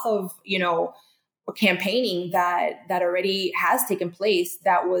swath of, campaigning that already has taken place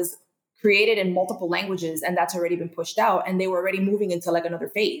that was created in multiple languages, and that's already been pushed out. And they were already moving into like another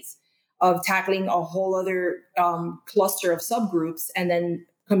phase of tackling a whole other cluster of subgroups and then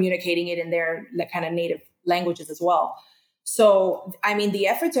communicating it in their kind of native languages as well. So, I mean, the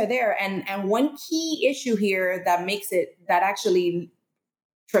efforts are there. And one key issue here that actually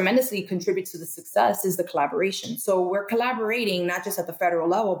tremendously contributes to the success is the collaboration. So we're collaborating not just at the federal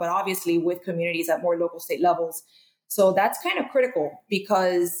level, but obviously with communities at more local state levels. So that's kind of critical,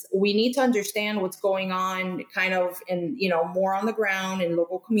 because we need to understand what's going on kind of in, more on the ground in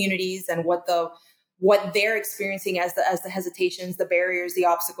local communities, and what they're experiencing as the hesitations, the barriers, the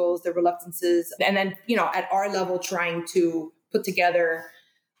obstacles, the reluctances. And then, at our level, trying to put together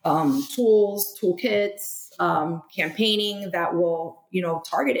tools, toolkits, campaigning that will,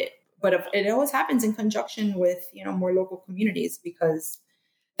 target it. But it always happens in conjunction with, more local communities, because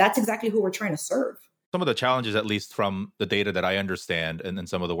that's exactly who we're trying to serve. Some of the challenges, at least from the data that I understand, and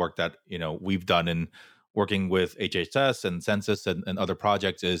some of the work that, we've done in working with HHS and Census and other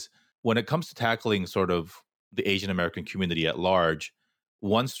projects, is when it comes to tackling sort of the Asian American community at large,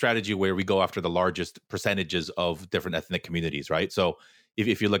 one strategy where we go after the largest percentages of different ethnic communities, right? So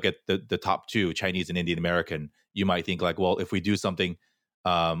if you look at the top two, Chinese and Indian American, you might think like, well, if we do something,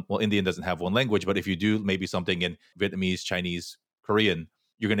 Indian doesn't have one language, but if you do maybe something in Vietnamese, Chinese, Korean,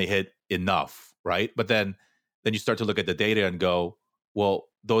 you're going to hit enough, right? But then you start to look at the data and go, well,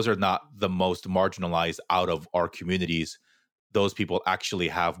 those are not the most marginalized out of our communities. Those people actually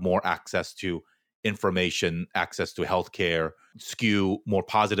have more access to information, access to healthcare, skew more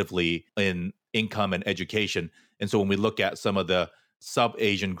positively in income and education. And so when we look at some of the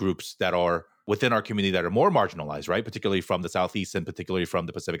sub-Asian groups that are within our community that are more marginalized, right, particularly from the Southeast and particularly from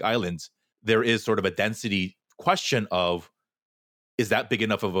the Pacific Islands, there is sort of a density question of, is that big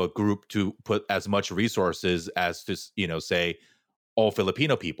enough of a group to put as much resources as to, say, all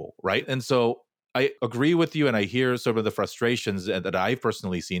Filipino people, right? And so I agree with you, and I hear some of the frustrations that I've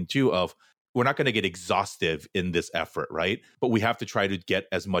personally seen too of, we're not going to get exhaustive in this effort, right? But we have to try to get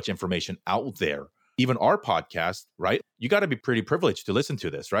as much information out there. Even our podcast, right? You got to be pretty privileged to listen to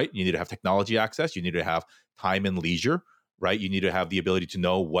this, right? You need to have technology access. You need to have time and leisure, right? You need to have the ability to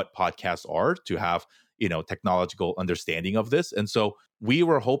know what podcasts are, to have, technological understanding of this. And so we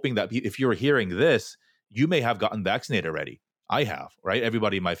were hoping that if you're hearing this, you may have gotten vaccinated already. I have, right?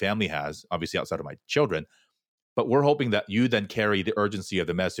 Everybody in my family has, obviously outside of my children. But we're hoping that you then carry the urgency of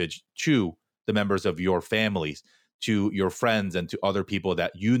the message to the members of your families, to your friends, and to other people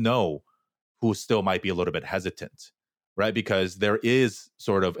that who still might be a little bit hesitant, right? Because there is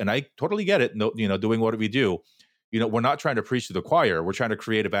sort of, and I totally get it, doing what we do, we're not trying to preach to the choir. We're trying to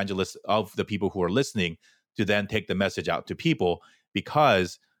create evangelists of the people who are listening to then take the message out to people,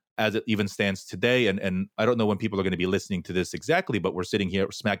 because as it even stands today, and I don't know when people are going to be listening to this exactly, but we're sitting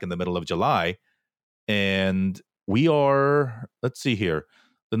here smack in the middle of July, and we are, let's see here,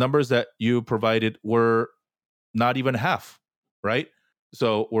 the numbers that you provided were not even half, right?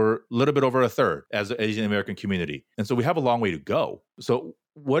 So we're a little bit over a third as an Asian American community. And so we have a long way to go. So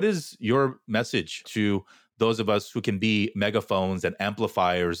what is your message to those of us who can be megaphones and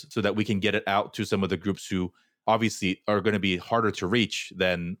amplifiers so that we can get it out to some of the groups who obviously are going to be harder to reach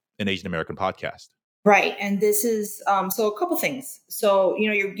than an Asian American podcast? Right. And this is, so a couple things. So,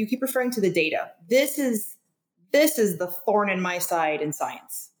 you keep referring to the data. This is the thorn in my side in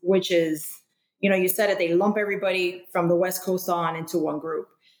science, which is, you said it, they lump everybody from the West Coast on into one group.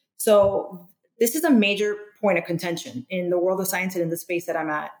 So this is a major point of contention in the world of science and in the space that I'm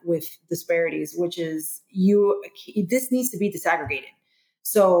at with disparities, which is this needs to be disaggregated.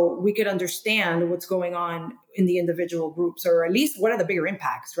 So we could understand what's going on in the individual groups, or at least what are the bigger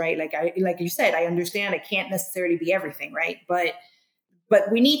impacts, right? Like you said, I understand it can't necessarily be everything, right? But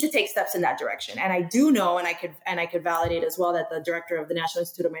we need to take steps in that direction. And I do know, and I could validate as well, that the director of the National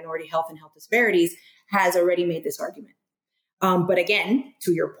Institute of Minority Health and Health Disparities has already made this argument. But again,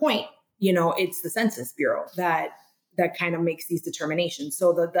 to your point, it's the Census Bureau that kind of makes these determinations.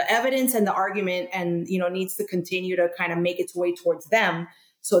 So the evidence and the argument and, needs to continue to kind of make its way towards them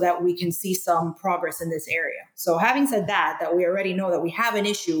so that we can see some progress in this area. So having said that we already know that we have an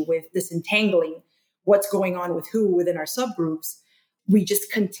issue with disentangling what's going on with who within our subgroups, we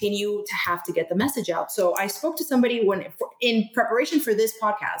just continue to have to get the message out. So I spoke to somebody in preparation for this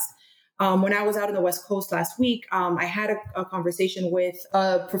podcast. When I was out on the West Coast last week, I had a conversation with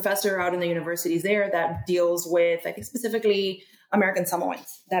a professor out in the universities there that deals with, I think specifically American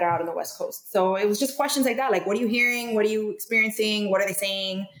Samoans that are out on the West Coast. So it was just questions like that, like, what are you hearing? What are you experiencing? What are they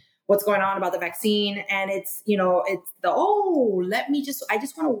saying? What's going on about the vaccine? And it's, I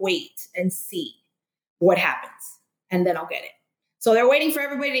just want to wait and see what happens, and then I'll get it. So they're waiting for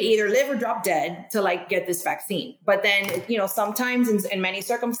everybody to either live or drop dead to get this vaccine. But then, sometimes in many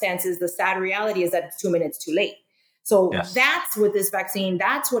circumstances, the sad reality is that it's 2 minutes too late. So yes. That's what this vaccine,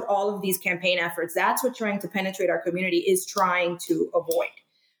 that's what all of these campaign efforts, that's what trying to penetrate our community is trying to avoid,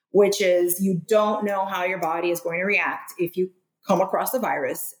 which is you don't know how your body is going to react if you come across the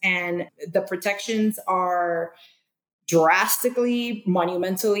virus. And the protections are drastically,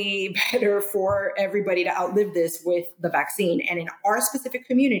 monumentally better for everybody to outlive this with the vaccine. And in our specific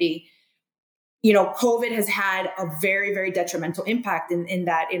community, COVID has had a very, very detrimental impact in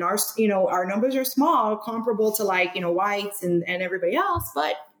that in our, our numbers are small, comparable to whites and everybody else,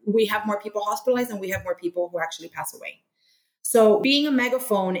 but we have more people hospitalized and we have more people who actually pass away. So being a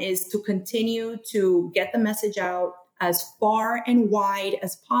megaphone is to continue to get the message out as far and wide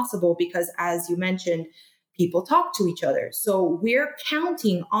as possible, because as you mentioned, people talk to each other. So we're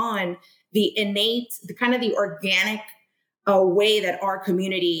counting on the the organic way that our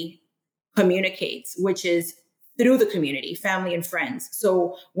community communicates, which is through the community, family and friends.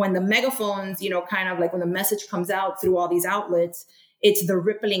 So when the megaphones, when the message comes out through all these outlets, it's the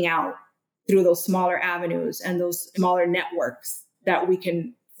rippling out through those smaller avenues and those smaller networks that we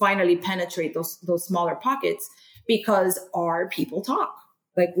can finally penetrate those smaller pockets, because our people talk.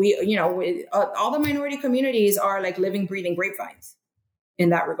 All the minority communities are like living, breathing grapevines in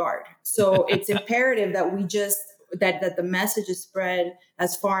that regard. So it's imperative that we that the message is spread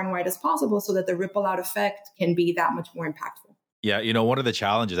as far and wide as possible so that the ripple out effect can be that much more impactful. Yeah. One of the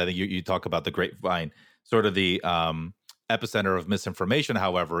challenges, I think you talk about the grapevine, sort of the epicenter of misinformation,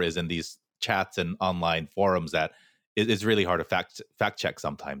 however, is in these chats and online forums that it's really hard to fact check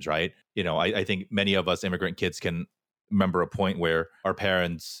sometimes, right? I think many of us immigrant kids can remember a point where our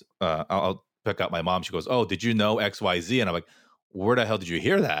parents, I'll pick up my mom. She goes, "Oh, did you know XYZ?" And I'm like, "Where the hell did you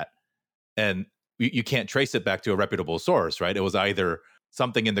hear that?" And you can't trace it back to a reputable source, right? It was either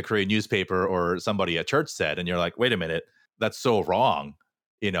something in the Korean newspaper or somebody at church said, and you're like, "Wait a minute, that's so wrong."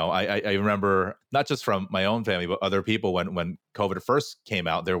 I remember not just from my own family, but other people when COVID first came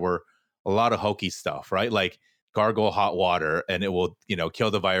out, there were a lot of hokey stuff, right? Like gargle hot water and it will,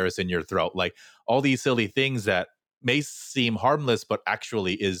 kill the virus in your throat. Like all these silly things that may seem harmless, but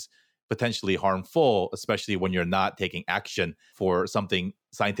actually is potentially harmful, especially when you're not taking action for something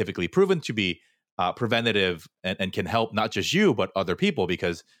scientifically proven to be preventative and can help not just you, but other people,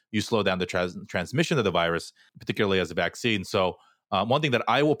 because you slow down the transmission of the virus, particularly as a vaccine. So, one thing that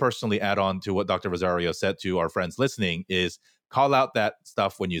I will personally add on to what Dr. Rosario said to our friends listening is call out that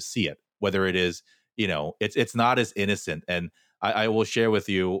stuff when you see it, whether it is, it's not as innocent. And I will share with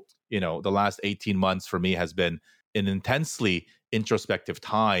you, the last 18 months for me has been an intensely introspective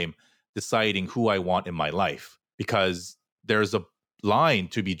time deciding who I want in my life, because there's a line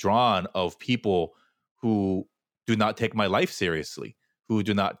to be drawn of people who do not take my life seriously, who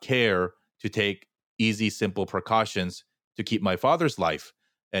do not care to take easy, simple precautions to keep my father's life.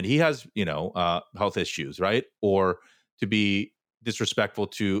 And he has, health issues, right? Or to be disrespectful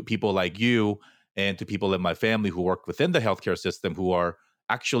to people like you and to people in my family who work within the healthcare system who are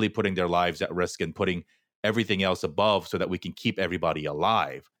actually putting their lives at risk and putting everything else above so that we can keep everybody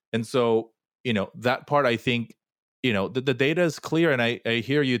alive. And so, that part, I think, the data is clear, and I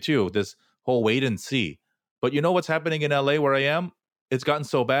hear you too, this whole wait and see. But you know what's happening in LA where I am? It's gotten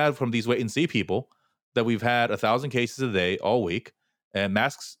so bad from these wait and see people that we've had 1,000 cases a day all week, and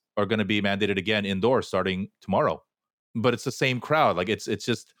masks are going to be mandated again indoors starting tomorrow. But it's the same crowd. Like it's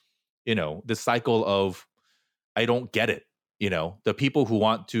just, this cycle of, I don't get it. The people who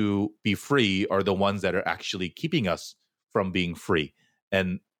want to be free are the ones that are actually keeping us from being free.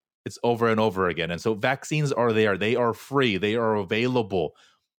 And it's over and over again. And so vaccines are there. They are free. They are available.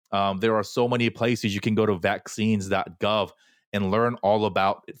 There are so many places you can go to vaccines.gov and learn all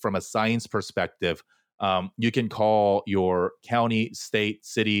about it from a science perspective. You can call your county, state,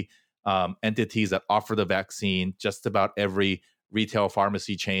 city entities that offer the vaccine. Just about every retail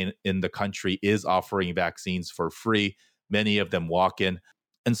pharmacy chain in the country is offering vaccines for free. Many of them walk in.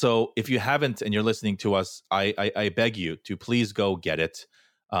 And so if you haven't and you're listening to us, I beg you to please go get it.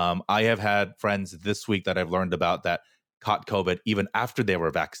 I have had friends this week that I've learned about that caught COVID even after they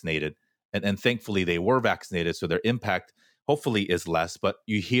were vaccinated. And thankfully they were vaccinated, so their impact hopefully is less. But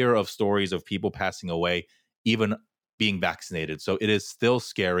you hear of stories of people passing away even being vaccinated. So it is still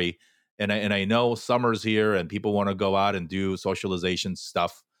scary. And I know summer's here and people want to go out and do socialization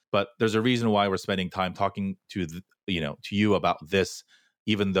stuff. But there's a reason why we're spending time talking to you about this,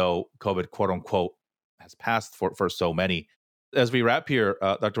 even though COVID, quote unquote, has passed for so many. As we wrap here,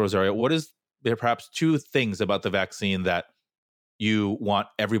 Dr. Rosario, what is there perhaps two things about the vaccine that you want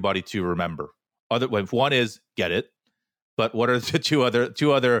everybody to remember? One is get it, but what are the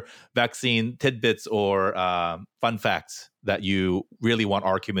two other vaccine tidbits or fun facts that you really want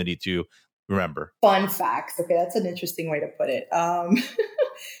our community to remember? Fun facts. Okay, that's an interesting way to put it.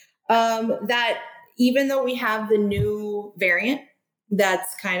 That even though we have the new variant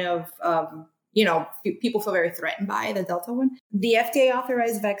that's kind of, people feel very threatened by the Delta one, the FDA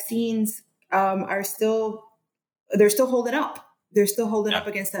authorized vaccines they're still holding up. They're still holding up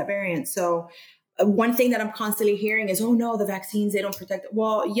against that variant. So one thing that I'm constantly hearing is, oh no, the vaccines, they don't protect.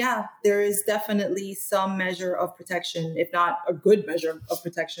 Well, yeah, there is definitely some measure of protection, if not a good measure of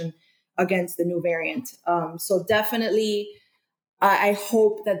protection against the new variant. So definitely, I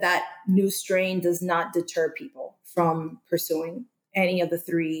hope that new strain does not deter people from pursuing any of the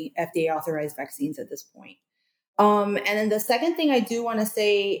 3 FDA authorized vaccines at this point. And then the second thing I do want to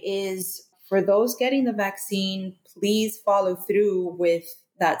say is for those getting the vaccine, please follow through with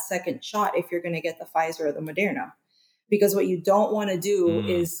that second shot if you're going to get the Pfizer or the Moderna. Because what you don't want to do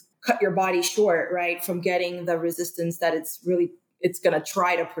is cut your body short, right, from getting the resistance that it's going to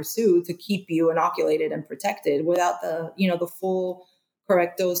try to pursue to keep you inoculated and protected. Without the full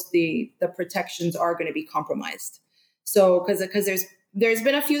correct dose, the protections are going to be compromised. So because there's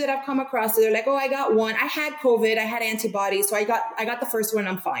been a few that I've come across. So they're like, oh, I got one. I had COVID. I had antibodies. So I got the first one.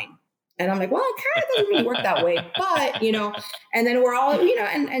 I'm fine. And I'm like, well, it kind of doesn't really work that way. But, and then we're all,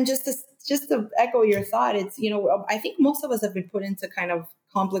 and just to echo your thought, it's, I think most of us have been put into kind of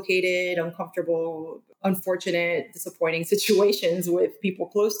complicated, uncomfortable, unfortunate, disappointing situations with people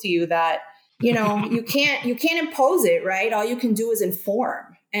close to you that, you can't impose it, right? All you can do is inform.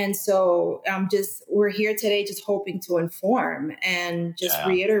 And so we're here today just hoping to inform and just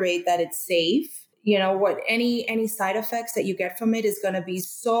reiterate that it's safe. What any side effects that you get from it is going to be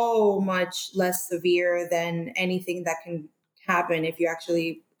so much less severe than anything that can happen if you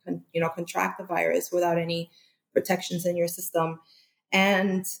actually, contract the virus without any protections in your system.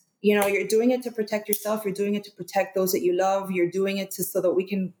 And, you're doing it to protect yourself. You're doing it to protect those that you love. You're doing it so that we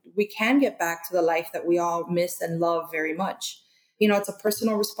can get back to the life that we all miss and love very much. It's a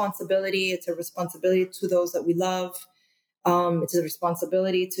personal responsibility. It's a responsibility to those that we love. It's a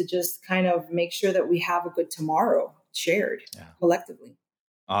responsibility to just kind of make sure that we have a good tomorrow shared collectively.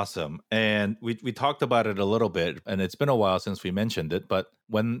 Awesome. And we talked about it a little bit, and it's been a while since we mentioned it. But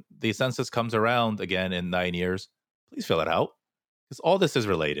when the census comes around again in 9 years, please fill it out because all this is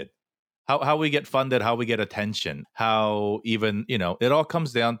related. How we get funded, how we get attention, how even, it all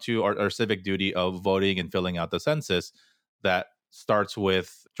comes down to our civic duty of voting and filling out the census that starts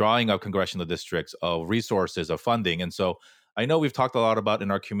with drawing up congressional districts of resources of funding. And so I know we've talked a lot about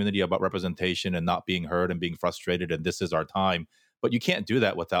in our community about representation and not being heard and being frustrated, and this is our time. But you can't do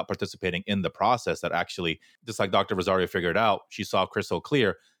that without participating in the process that actually, just like Dr. Rosario figured out, she saw crystal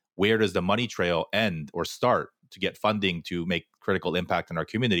clear where does the money trail end or start to get funding to make critical impact in our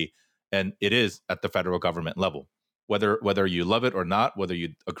community. And it is at the federal government level. Whether you love it or not, whether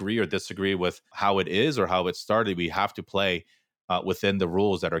you agree or disagree with how it is or how it started, we have to play within the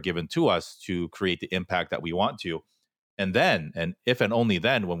rules that are given to us to create the impact that we want to. And then, and if and only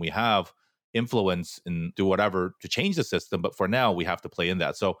then, when we have influence and do whatever to change the system. But for now, we have to play in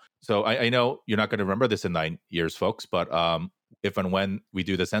that. So I know you're not going to remember this in 9 years, folks. But if and when we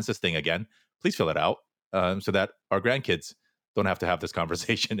do the census thing again, please fill it out so that our grandkids don't have to have this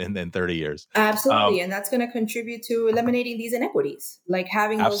conversation in 30 years. Absolutely. And that's going to contribute to eliminating these inequities, like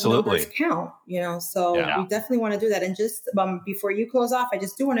having those numbers count, so we definitely want to do that. And just before you close off, I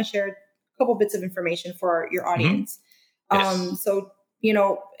just do want to share a couple bits of information for your audience. Yes. So,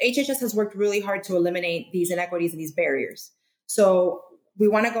 HHS has worked really hard to eliminate these inequities and these barriers. So we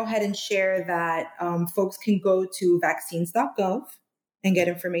want to go ahead and share that folks can go to vaccines.gov and get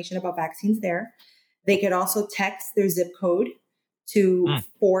information about vaccines there. They could also text their zip code to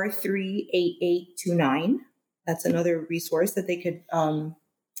 438829. That's another resource that they could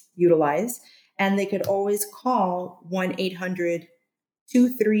utilize. And they could always call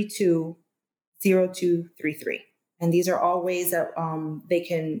 1-800-232-0233. And these are all ways that they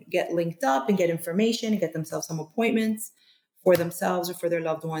can get linked up and get information and get themselves some appointments for themselves or for their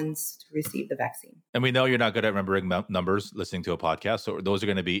loved ones to receive the vaccine. And we know you're not good at remembering numbers listening to a podcast. So those are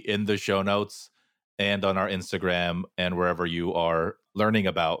going to be in the show notes and on our Instagram and wherever you are learning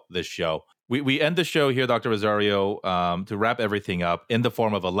about this show. We end the show here, Dr. Rosario, to wrap everything up in the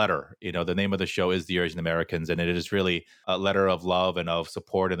form of a letter. The name of the show is Dear Asian Americans, and it is really a letter of love and of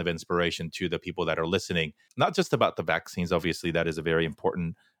support and of inspiration to the people that are listening. Not just about the vaccines, obviously, that is a very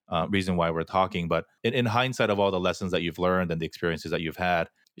important reason why we're talking, but in hindsight of all the lessons that you've learned and the experiences that you've had,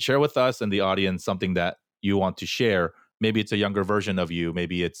 share with us and the audience something that you want to share. Maybe it's a younger version of you.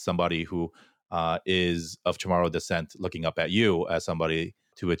 Maybe it's somebody who is of Chamorro descent looking up at you as somebody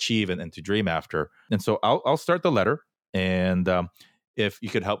to achieve and to dream after. And so I'll start the letter. And if you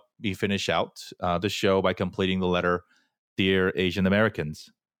could help me finish out the show by completing the letter, Dear Asian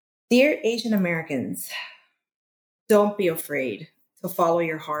Americans. Dear Asian Americans, don't be afraid to follow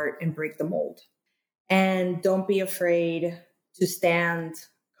your heart and break the mold. And don't be afraid to stand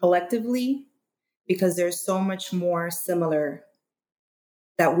collectively, because there's so much more similar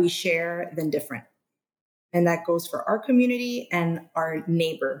that we share than different. And that goes for our community and our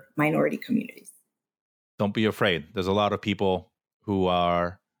neighbor minority communities. Don't be afraid. There's a lot of people who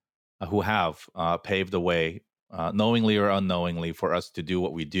have paved the way, knowingly or unknowingly, for us to do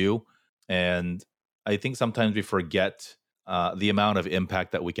what we do. And I think sometimes we forget the amount of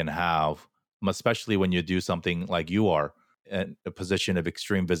impact that we can have, especially when you do something like you are, in a position of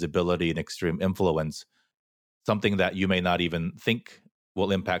extreme visibility and extreme influence. Something that you may not even think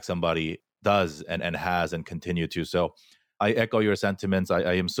will impact somebody does and has and continue to. So I echo your sentiments.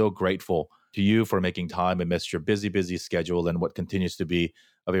 I am so grateful to you for making time amidst your busy schedule and what continues to be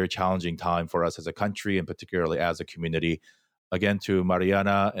a very challenging time for us as a country and particularly as a community. Again, to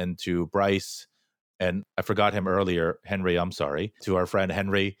Mariana and to Bryce, and I forgot him earlier, Henry, I'm sorry, to our friend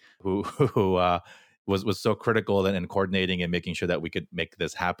Henry, who was so critical in coordinating and making sure that we could make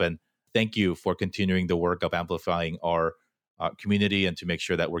this happen. Thank you for continuing the work of amplifying our community and to make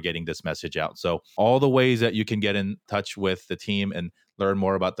sure that we're getting this message out. So all the ways that you can get in touch with the team and learn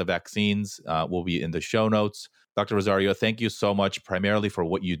more about the vaccines will be in the show notes. Dr. Rosario, thank you so much, primarily for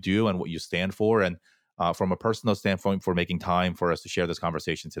what you do and what you stand for, and from a personal standpoint, for making time for us to share this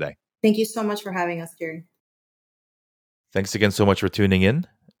conversation today. Thank you so much for having us, Gary. Thanks again so much for tuning in.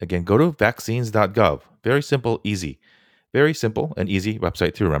 Again, go to vaccines.gov. Very simple, easy. Very simple and easy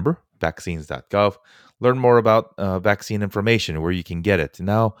website to remember, vaccines.gov. Learn more about vaccine information, where you can get it.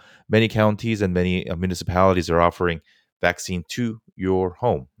 Now, many counties and many municipalities are offering vaccine to your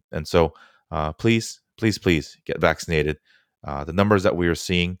home. And so please get vaccinated. The numbers that we are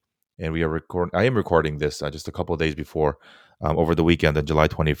seeing, and I am recording this just a couple of days before, over the weekend on July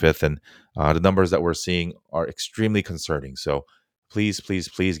 25th. And the numbers that we're seeing are extremely concerning. So please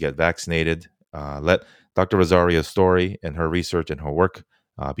get vaccinated. Let Dr. Rosario's story and her research and her work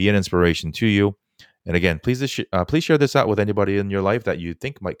be an inspiration to you. And again, please share this out with anybody in your life that you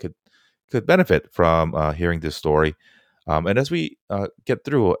think could benefit from hearing this story. And as we get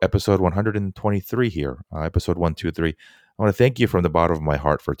through episode 123 here, episode 123, I want to thank you from the bottom of my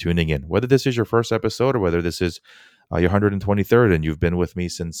heart for tuning in. Whether this is your first episode or whether this is your 123rd and you've been with me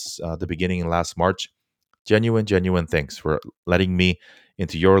since the beginning last March, genuine thanks for letting me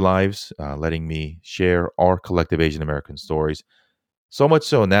into your lives, letting me share our collective Asian American stories. So much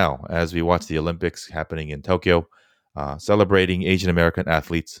so now, as we watch the Olympics happening in Tokyo, celebrating Asian American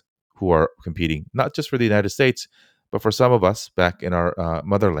athletes who are competing not just for the United States, but for some of us back in our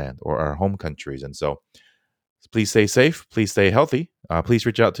motherland or our home countries. And so please stay safe. Please stay healthy. Please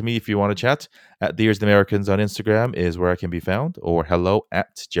reach out to me if you want to chat. At Dears and Americans on Instagram is where I can be found, or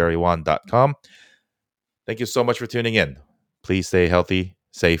hello@jerrywan.com. Thank you so much for tuning in. Please stay healthy,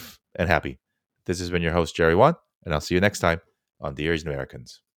 safe, and happy. This has been your host, Jerry Wan, and I'll see you next time on Dear Asian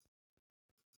Americans.